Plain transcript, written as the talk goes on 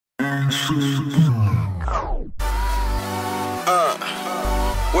What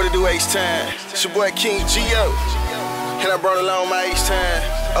it do, H-Time? It's your boy King G.O. And I brought along my H-Time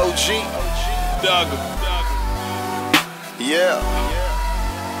OG Dugger. Yeah.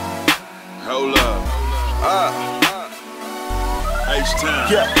 Hold up. H-Time.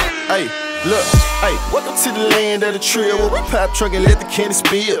 Yeah. Hey, look. Hey, welcome to the land of the trail where we pop truck and let the candy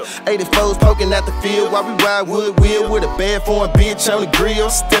spill. 84s poking out the field while we ride wood wheel with a bad foreign bitch on the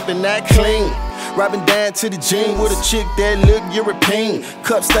grill, stepping out clean. Robbing down to the gym with a chick that look European.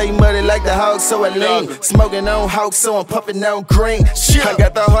 Cup stay muddy like the hog, so I lean. Smoking on hawk, so I'm puffing on green. Shit, I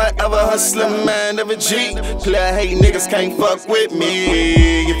got the heart of a hustler, mind of a G. Player hate niggas can't fuck with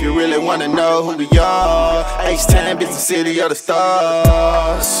me. If you really wanna know who we are, H-Time, bitch, the city of the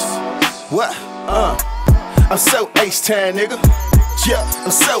stars. What? I'm so H-Time, nigga. Yeah,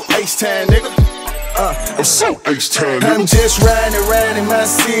 I'm so H-Time, nigga. I'm so H-Time. I'm just riding around in my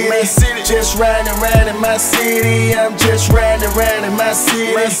city. Just riding around in my city. I'm just riding around in my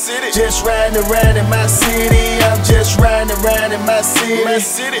city. Just riding around in my city. I'm just riding around in my city.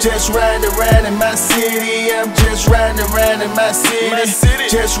 Just riding around in my city. I'm just riding around in my city.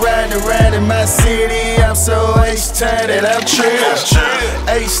 Just riding around in my city. I'm so H-Time that I'm trill.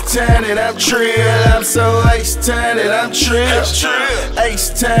 H-Time that I'm trill. I'm so H-Time that I'm trill.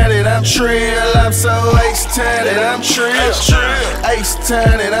 H-Time that I'm trill. I'm so H-Time that I'm trill.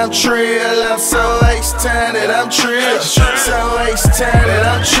 H-Time that I'm trill. I'm so H-Time that I'm trill. So H-Time that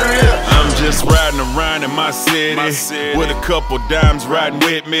I'm trill. I'm just riding around in my city with a couple dimes riding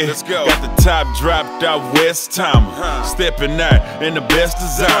with me. Let's go. Got the top dropped out West Tom. Stepping out in the best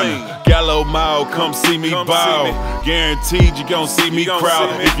designer. Gallo Mall, come see me ball. Guaranteed you gon' see me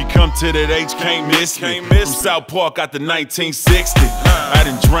crowd. If you come to that H, can't miss me. From South Park out to 1960. I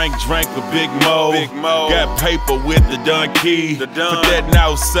done drank with Big Mo. Got paper with the Dun Key. Put that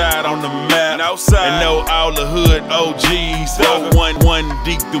Northside on the map. And know all the hood OGs. So one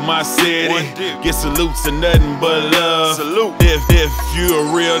deep through my city. Get salutes and nothing but love. If you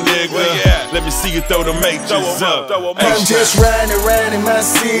a real nigga, let me see you throw the matrix up. I'm just riding around in my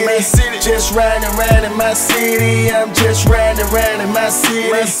city. Just riding around in my city. I'm just riding around in my city.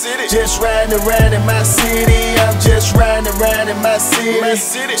 Just riding around in my city. I'm just riding around in my city.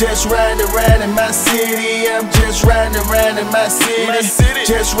 Just riding around in my city. I'm just riding around in my city.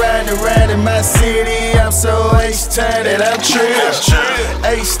 Just riding around in my city. I'm so H-Time that I'm trill.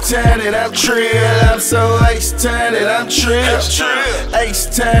 H-Time that I'm trill. I'm so H-Time that I'm trill.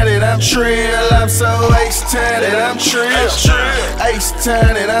 H-Time that I'm trill. I'm so H-Time that I'm trill.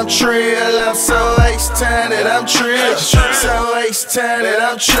 H-Time that I'm trill. I'm so H-Time that I'm trill. So H-Time that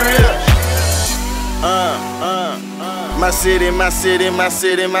I'm trill. My city, my city, my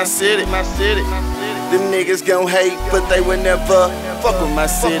city, my city, my city. Them niggas gon' hate, but they would never fuck with my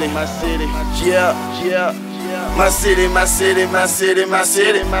city. Yeah, yeah. My city, my city, my city, my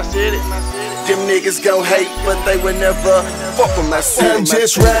city, my city. Them niggas gon' hate, but they would never fuck with my city. I'm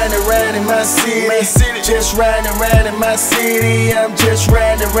just riding around in my city. Just riding around in my city. I'm just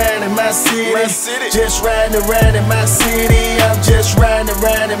riding around in my city. Just riding around in my city. I'm just riding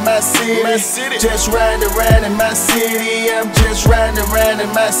around in my city. Just riding around in my city. I'm just riding around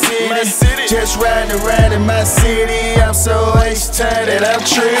in my city. Just riding around in my city. I'm so H-Time that I'm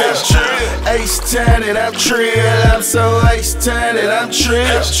trill. H-Time that I'm trill. I'm so H-Time that I'm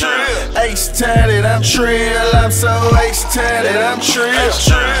trill. H-Time that I'm trill. I'm so H-Time that I'm trill.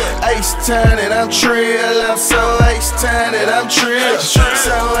 H-Time that I'm trill. I'm so H-Time that I'm trill.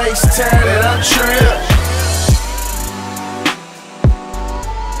 So H-Time